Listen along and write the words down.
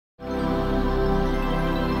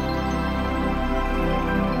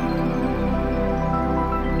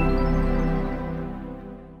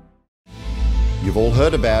You've all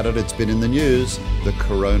heard about it, it's been in the news, the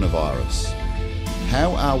coronavirus.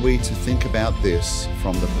 How are we to think about this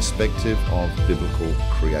from the perspective of biblical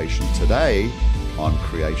creation? Today on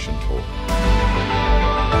Creation Talk.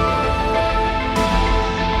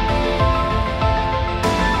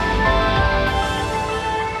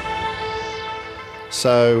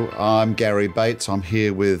 So I'm Gary Bates. I'm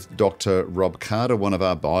here with Dr. Rob Carter, one of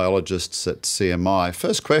our biologists at CMI.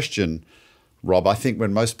 First question, Rob, I think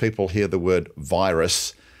when most people hear the word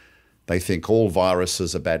virus, they think all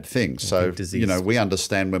viruses are bad things. So, you know, we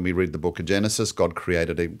understand when we read the book of Genesis, God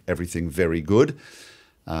created everything very good.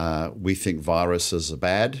 We think viruses are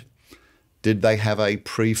bad. Did they have a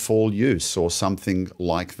pre-fall use or something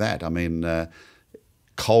like that? I mean,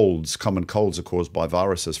 common colds are caused by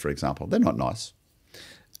viruses, for example. They're not nice.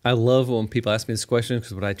 I love when people ask me this question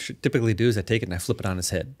because what I typically do is I take it and I flip it on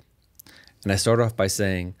its head. And I start off by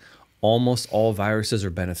saying, almost all viruses are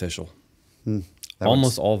beneficial.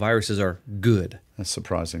 Almost all viruses are good. That's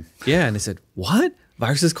surprising. Yeah, and they said, what?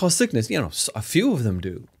 Viruses cause sickness? You know, a few of them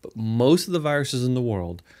do. But most of the viruses in the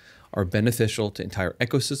world are beneficial to entire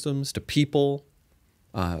ecosystems, to people,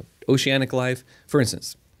 oceanic life. For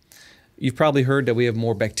instance, you've probably heard that we have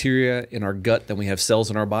more bacteria in our gut than we have cells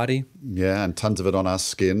in our body. Yeah, and tons of it on our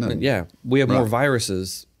skin. And yeah, we have more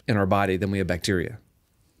viruses in our body than we have bacteria.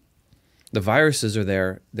 The viruses are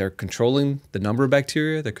there. They're controlling the number of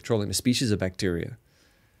bacteria. They're controlling the species of bacteria.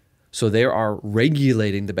 So they are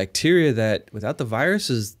regulating the bacteria that without the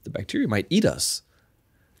viruses, the bacteria might eat us.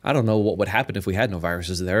 I don't know what would happen if we had no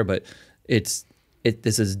viruses there, but this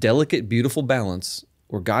is delicate, beautiful balance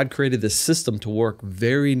where God created this system to work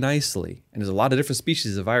very nicely. And there's a lot of different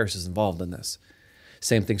species of viruses involved in this.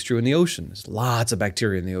 Same thing's true in the ocean. There's lots of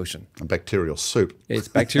bacteria in the ocean. A bacterial soup. It's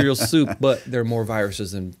bacterial soup, but there are more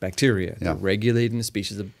viruses than bacteria. Yeah. They're regulating the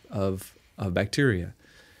species of bacteria.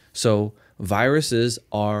 So viruses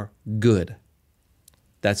are good.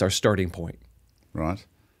 That's our starting point. Right.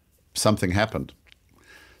 Something happened.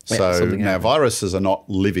 Yeah, So now viruses are not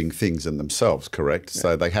living things in themselves, correct? Yeah.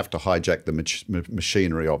 So they have to hijack the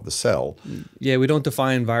machinery of the cell. Yeah, we don't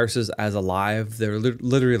define viruses as alive. They're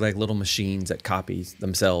literally like little machines that copy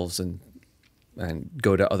themselves and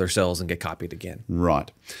go to other cells and get copied again.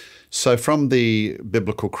 Right. So from the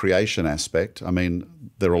biblical creation aspect, I mean,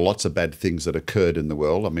 there are lots of bad things that occurred in the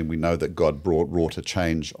world. I mean, we know that God wrought a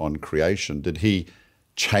change on creation. Did he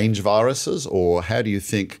change viruses, or how do you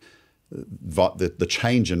think the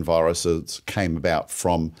change in viruses came about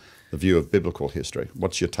from the view of biblical history?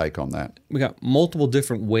 What's your take on that? We got multiple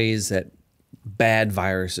different ways that bad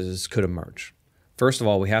viruses could emerge. First of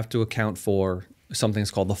all, we have to account for something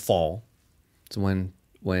that's called the fall. It's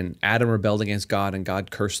when Adam rebelled against God and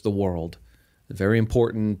God cursed the world. A very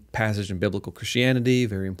important passage in biblical Christianity,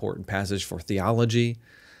 very important passage for theology,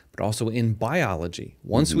 but also in biology.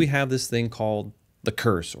 Once we have this thing called the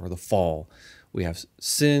curse or the fall, we have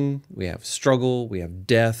sin, we have struggle, we have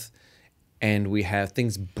death, and we have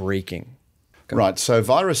things breaking. Right, so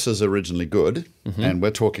viruses are originally good, and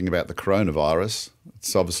we're talking about the coronavirus.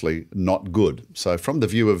 It's obviously not good. So from the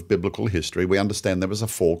view of biblical history, we understand there was a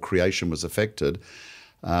fall, creation was affected.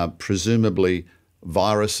 Presumably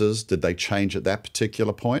viruses, did they change at that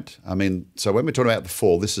particular point? I mean, so when we're talking about the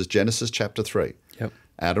fall, this is Genesis chapter 3. Yep.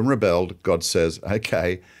 Adam rebelled, God says,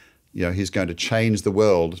 okay, you know, he's going to change the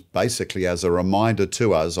world basically as a reminder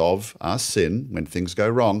to us of our sin. When things go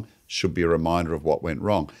wrong, should be a reminder of what went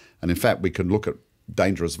wrong. And in fact, we can look at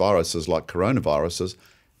dangerous viruses like coronaviruses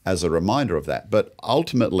as a reminder of that. But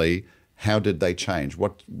ultimately, how did they change?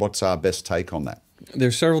 What's our best take on that?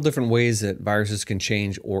 There's several different ways that viruses can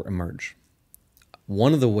change or emerge.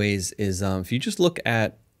 One of the ways is if you just look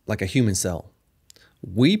at like a human cell,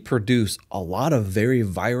 we produce a lot of very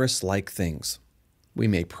virus-like things. We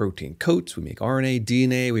make protein coats, we make RNA,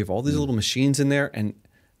 DNA, we have all these little machines in there. And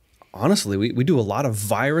honestly, we do a lot of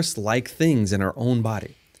virus-like things in our own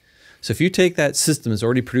body. So if you take that system that's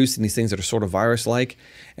already producing these things that are sort of virus-like,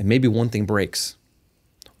 and maybe one thing breaks,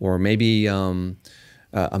 or maybe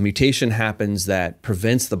a mutation happens that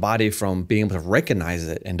prevents the body from being able to recognize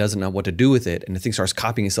it and doesn't know what to do with it, and the thing starts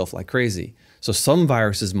copying itself like crazy. So some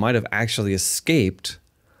viruses might have actually escaped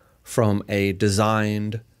from a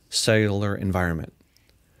designed cellular environment.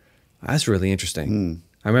 That's really interesting.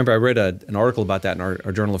 I remember I read an article about that in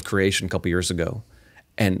our Journal of Creation a couple years ago,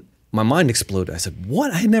 and my mind exploded. I said,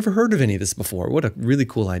 what? I had never heard of any of this before. What a really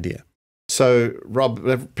cool idea. So,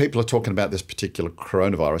 Rob, people are talking about this particular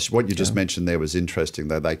coronavirus. What you just mentioned there was interesting,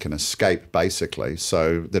 though. They can escape, basically.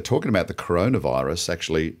 So they're talking about the coronavirus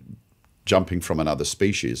actually jumping from another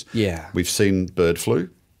species. Yeah. We've seen bird flu,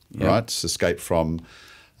 right? It's escaped from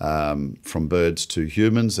from birds to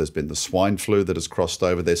humans. There's been the swine flu that has crossed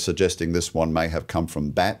over. They're suggesting this one may have come from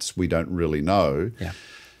bats. We don't really know. Yeah.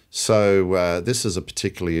 So this is a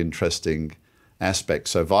particularly interesting aspect.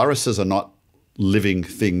 So viruses are not living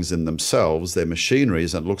things in themselves. They're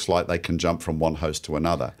machineries, and it looks like they can jump from one host to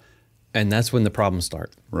another. And that's when the problems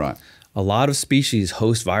start. Right. A lot of species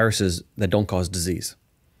host viruses that don't cause disease.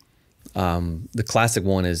 The classic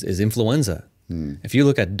one is influenza. If you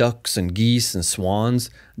look at ducks and geese and swans,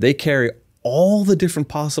 they carry all the different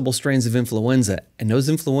possible strains of influenza, and those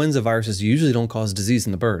influenza viruses usually don't cause disease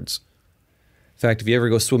in the birds. In fact, if you ever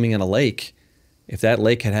go swimming in a lake, if that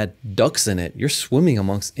lake had ducks in it, you're swimming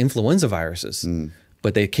amongst influenza viruses.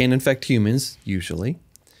 But they can't infect humans, usually,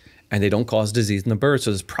 and they don't cause disease in the birds.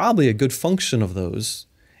 So there's probably a good function of those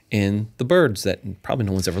in the birds that probably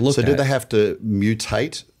no one's ever looked at. So do they have to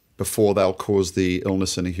mutate before they'll cause the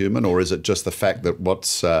illness in a human, or is it just the fact that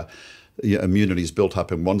what's immunity is built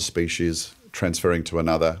up in one species transferring to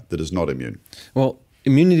another that is not immune? Well,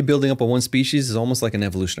 immunity building up in one species is almost like an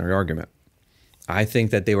evolutionary argument. I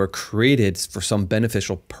think that they were created for some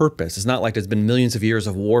beneficial purpose. It's not like there's been millions of years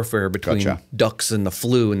of warfare between ducks and the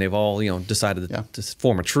flu, and they've all decided to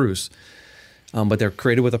form a truce. But they're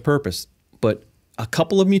created with a purpose. But a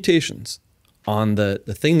couple of mutations on the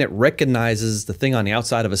thing that recognizes the thing on the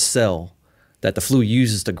outside of a cell that the flu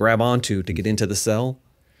uses to grab onto to get into the cell,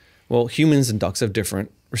 well, humans and ducks have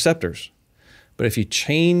different receptors. But if you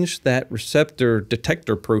change that receptor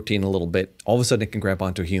detector protein a little bit, all of a sudden it can grab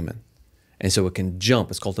onto a human. And so it can jump.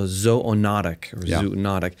 It's called a zoonotic or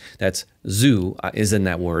zoonotic. That's zoo is in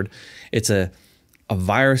that word. It's a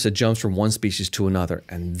virus that jumps from one species to another.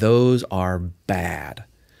 And those are bad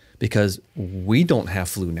because we don't have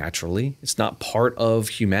flu naturally. It's not part of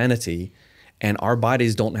humanity. And our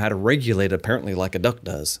bodies don't know how to regulate it apparently like a duck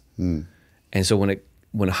does. And so when it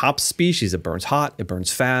hops species, it burns hot, it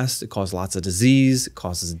burns fast, it causes lots of disease, it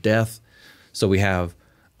causes death. So we have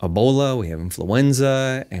Ebola, we have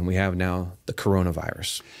influenza, and we have now the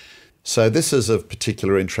coronavirus. So this is of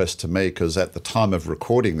particular interest to me because at the time of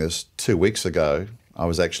recording this 2 weeks ago, I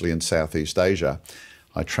was actually in Southeast Asia.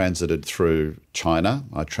 I transited through China.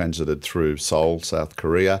 I transited through Seoul, South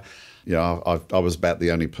Korea. I was about the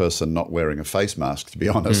only person not wearing a face mask, to be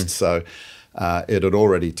honest. So it had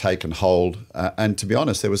already taken hold. And to be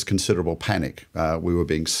honest, there was considerable panic. We were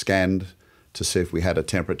being scanned to see if we had a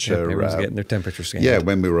temperature. Yeah, everyone's getting their temperature scanned. Yeah,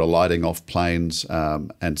 when we were alighting off planes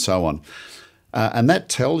and so on. And that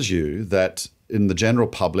tells you that in the general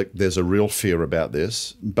public, there's a real fear about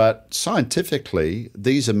this. But scientifically,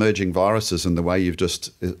 these emerging viruses and the way you've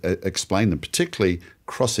just explained them, particularly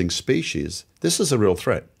crossing species, this is a real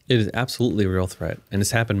threat. It is absolutely a real threat. And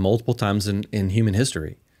it's happened multiple times in human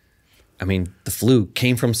history. I mean, the flu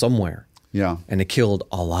came from somewhere. Yeah. And it killed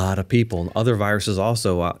a lot of people. And other viruses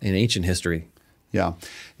also in ancient history. Yeah.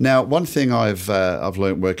 Now, one thing I've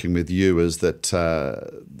learned working with you is that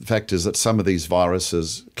the fact is that some of these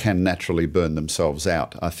viruses can naturally burn themselves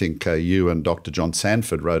out. I think you and Dr. John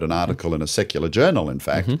Sanford wrote an article in a secular journal, in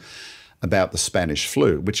fact, about the Spanish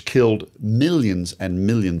flu, which killed millions and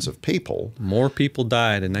millions of people. More people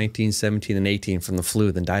died in 1917 and 18 from the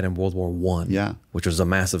flu than died in World War I, which was a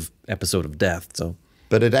massive episode of death.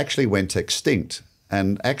 But it actually went extinct.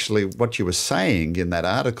 And actually what you were saying in that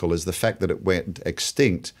article is the fact that it went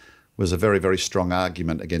extinct was a very, very strong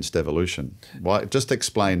argument against evolution. Why? Just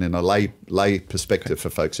explain in a lay perspective for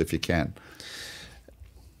folks if you can.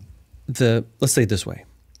 Let's say it this way.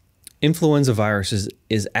 Influenza virus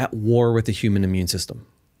is at war with the human immune system.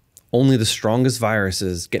 Only the strongest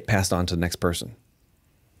viruses get passed on to the next person.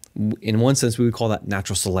 In one sense, we would call that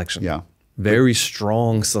natural selection. Yeah. Very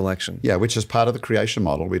strong selection. Yeah, which is part of the creation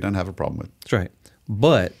model we don't have a problem with. That's right.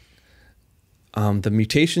 But the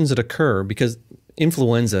mutations that occur, because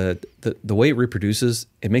influenza, the way it reproduces,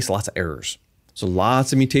 it makes lots of errors. So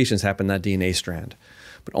lots of mutations happen in that DNA strand.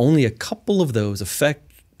 But only a couple of those affect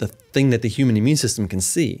the thing that the human immune system can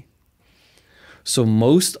see. So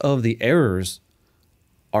most of the errors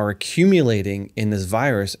are accumulating in this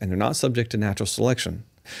virus, and they're not subject to natural selection.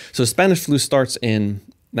 So Spanish flu starts in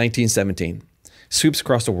 1917, sweeps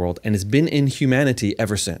across the world, and has been in humanity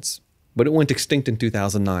ever since. But it went extinct in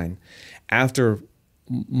 2009 after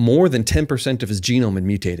more than 10% of his genome had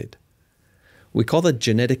mutated. We call that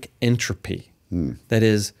genetic entropy. That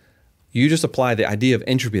is, you just apply the idea of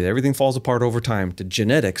entropy, that everything falls apart over time, to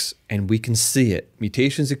genetics, and we can see it.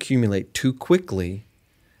 Mutations accumulate too quickly,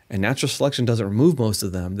 and natural selection doesn't remove most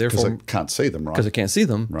of them. Therefore, because it can't see them, right? Because it can't see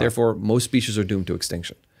them. Right. Therefore, most species are doomed to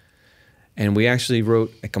extinction. And we actually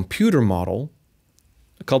wrote a computer model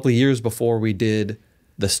a couple of years before we did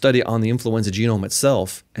the study on the influenza genome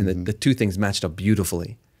itself, and the two things matched up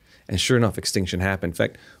beautifully. And sure enough, extinction happened. In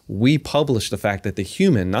fact, we published the fact that the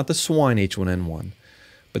human, not the swine H1N1,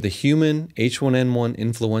 but the human H1N1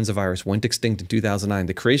 influenza virus went extinct in 2009.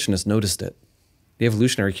 The creationists noticed it. The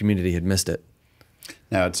evolutionary community had missed it.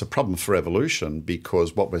 Now, it's a problem for evolution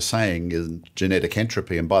because what we're saying is genetic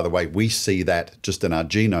entropy. And by the way, we see that just in our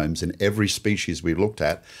genomes in every species we've looked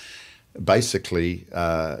at. Basically,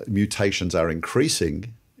 mutations are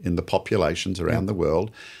increasing in the populations around the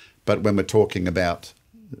world. But when we're talking about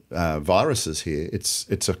viruses here,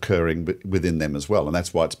 it's occurring within them as well. And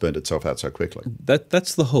that's why it's burnt itself out so quickly.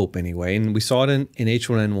 That's the hope anyway. And we saw it in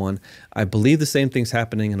H1N1. I believe the same thing's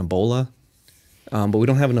happening in Ebola. But we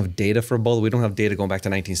don't have enough data for Ebola. We don't have data going back to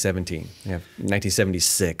 1917. We have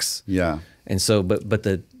 1976. Yeah. And so, but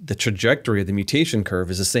the trajectory of the mutation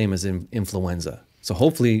curve is the same as in influenza. So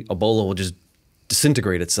hopefully Ebola will just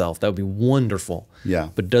disintegrate itself. That would be wonderful. Yeah.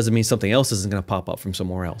 But it doesn't mean something else isn't going to pop up from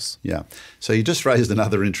somewhere else. Yeah. So you just raised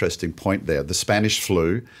another interesting point there. The Spanish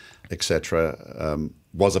flu, etc.,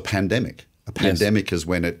 was a pandemic. A pandemic is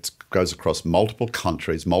when it goes across multiple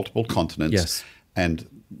countries, multiple continents, and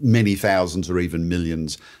many thousands or even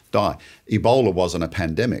millions die. Ebola wasn't a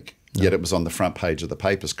pandemic, yet it was on the front page of the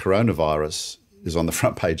papers. Coronavirus is on the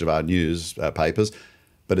front page of our news papers,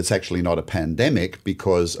 but it's actually not a pandemic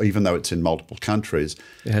because even though it's in multiple countries,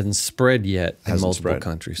 it hasn't spread yet in multiple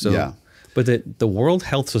countries. So, but the World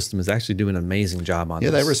Health System is actually doing an amazing job on this.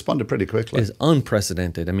 Yeah, they responded pretty quickly. It is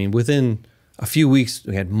unprecedented. I mean, within a few weeks,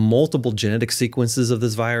 we had multiple genetic sequences of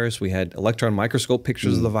this virus. We had electron microscope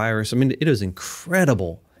pictures of the virus. I mean, it is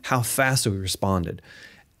incredible how fast we responded,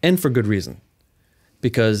 and for good reason.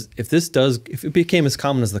 Because if it became as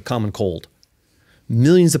common as the common cold,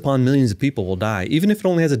 millions upon millions of people will die, even if it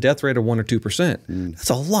only has a death rate of 1 or 2%. That's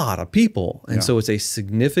a lot of people. And so it's a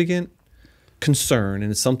significant concern,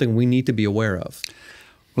 and it's something we need to be aware of.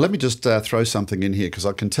 Well, let me just throw something in here, because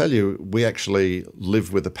I can tell you we actually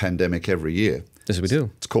live with a pandemic every year. Yes, we do.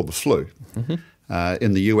 It's called the flu.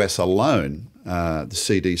 In the US alone, the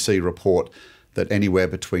CDC report that anywhere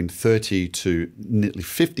between 30 to nearly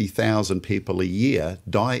 50,000 people a year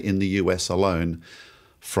die in the US alone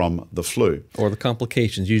from the flu. Or the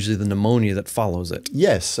complications, usually the pneumonia that follows it.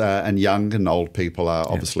 Yes, and young and old people are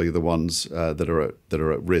obviously the ones that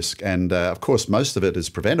are at risk. And of course, most of it is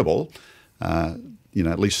preventable. You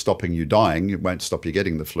know, at least stopping you dying. It won't stop you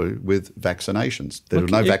getting the flu with vaccinations. There are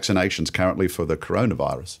no vaccinations currently for the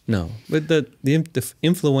coronavirus. No, but the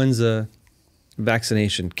influenza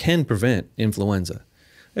vaccination can prevent influenza.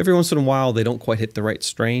 Every once in a while, they don't quite hit the right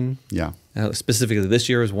strain. Yeah. Specifically, this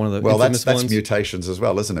year is one of the infamous that's mutations as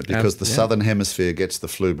well, isn't it? Because the southern hemisphere gets the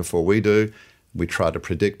flu before we do. We try to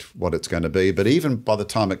predict what it's going to be. But even by the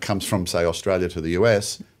time it comes from, say, Australia to the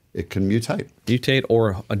US, it can mutate. Mutate,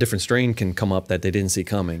 or a different strain can come up that they didn't see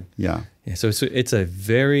coming. Yeah. So it's a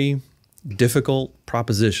very difficult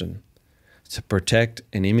proposition to protect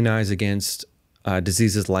and immunize against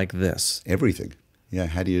diseases like this. Everything. Yeah.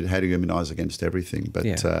 How do you immunize against everything? But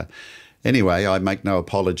anyway, I make no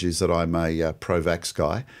apologies that I'm a pro-vax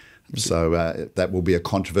guy. So that will be a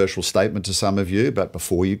controversial statement to some of you. But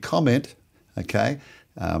before you comment, okay,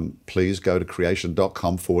 please go to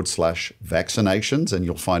creation.com/vaccinations, and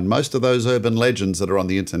you'll find most of those urban legends that are on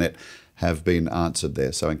the internet have been answered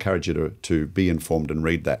there. So I encourage you to be informed and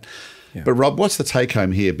read that. Yeah. But Rob, what's the take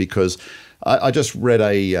home here? Because I just read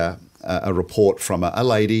a report from a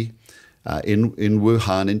lady in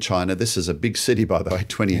Wuhan in China. This is a big city, by the way,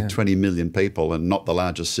 20 million people, and not the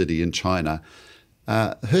largest city in China.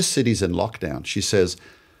 Her city's in lockdown. She says,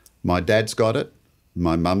 my dad's got it,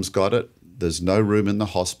 my mum's got it. There's no room in the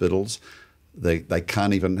hospitals. They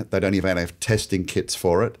don't even have testing kits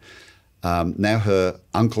for it. Now her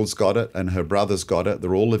uncle's got it and her brother's got it.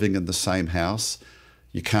 They're all living in the same house.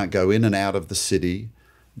 You can't go in and out of the city.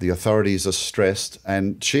 The authorities are stressed.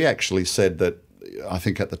 And she actually said that, I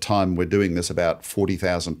think at the time we're doing this, about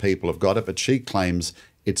 40,000 people have got it, but she claims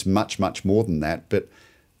it's much, much more than that, but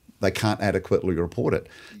they can't adequately report it.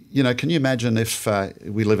 You know, can you imagine if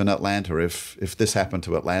we live in Atlanta, if this happened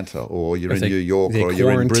to Atlanta, or you're in New York, or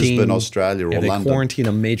you're in Brisbane, Australia, or London? They quarantine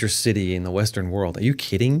a major city in the Western world. Are you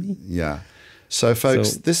kidding me? Yeah. So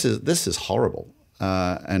folks, this is horrible.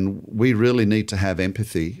 And we really need to have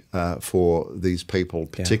empathy for these people,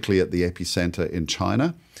 particularly at the epicenter in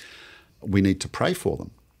China. We need to pray for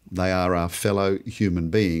them. They are our fellow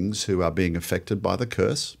human beings who are being affected by the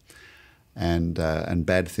curse, and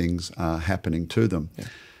bad things are happening to them. Yeah.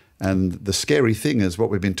 And the scary thing is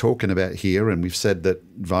what we've been talking about here, and we've said that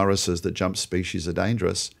viruses that jump species are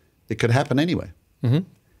dangerous. It could happen anywhere.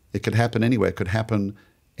 It could happen anywhere. It could happen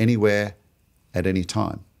anywhere at any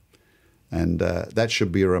time. And that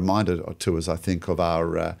should be a reminder to us, I think, of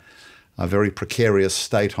our very precarious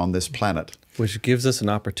state on this planet. Which gives us an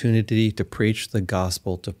opportunity to preach the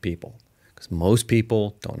gospel to people. Because most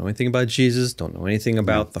people don't know anything about Jesus, don't know anything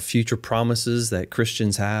about the future promises that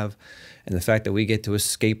Christians have, and the fact that we get to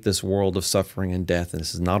escape this world of suffering and death, and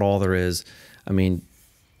this is not all there is. I mean,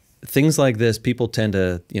 things like this, people tend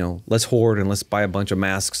to, let's hoard and let's buy a bunch of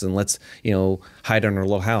masks and let's, hide in our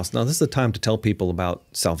little house. No, this is the time to tell people about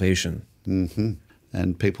salvation. Mm-hmm.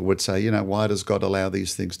 And people would say, why does God allow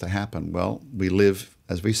these things to happen? Well, we live,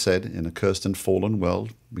 as we said, in a cursed and fallen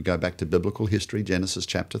world. We go back to biblical history, Genesis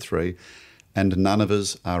chapter 3, and none of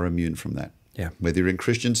us are immune from that. Yeah. Whether you're in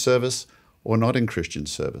Christian service or not in Christian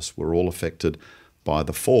service, we're all affected by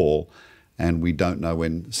the fall, and we don't know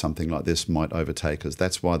when something like this might overtake us.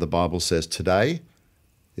 That's why the Bible says today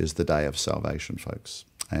is the day of salvation, folks.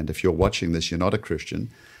 And if you're watching this, you're not a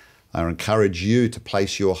Christian, I encourage you to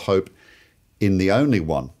place your hope in the only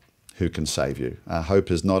one who can save you. Our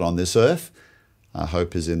hope is not on this earth. Our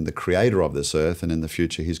hope is in the creator of this earth, and in the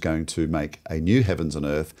future he's going to make a new heavens and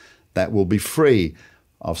earth that will be free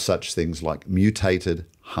of such things like mutated,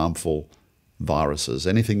 harmful viruses.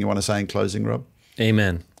 Anything you want to say in closing, Rob?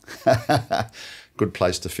 Amen. Good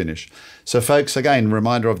place to finish. So folks, again,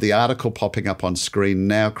 reminder of the article popping up on screen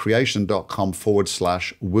now,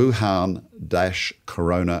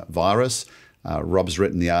 creation.com/Wuhan-coronavirus. Rob's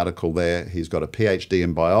written the article there. He's got a Ph.D.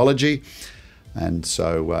 in biology. And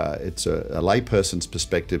so it's a layperson's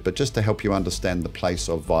perspective, but just to help you understand the place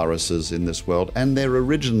of viruses in this world and their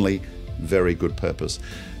originally very good purpose.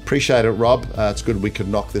 Appreciate it, Rob. It's good we could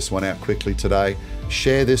knock this one out quickly today.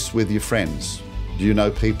 Share this with your friends. Do you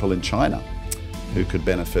know people in China who could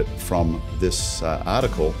benefit from this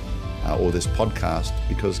article or this podcast?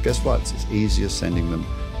 Because guess what? It's easier sending them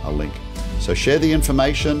a link. So share the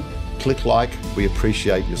information, click like. We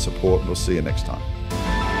appreciate your support. We'll see you next time.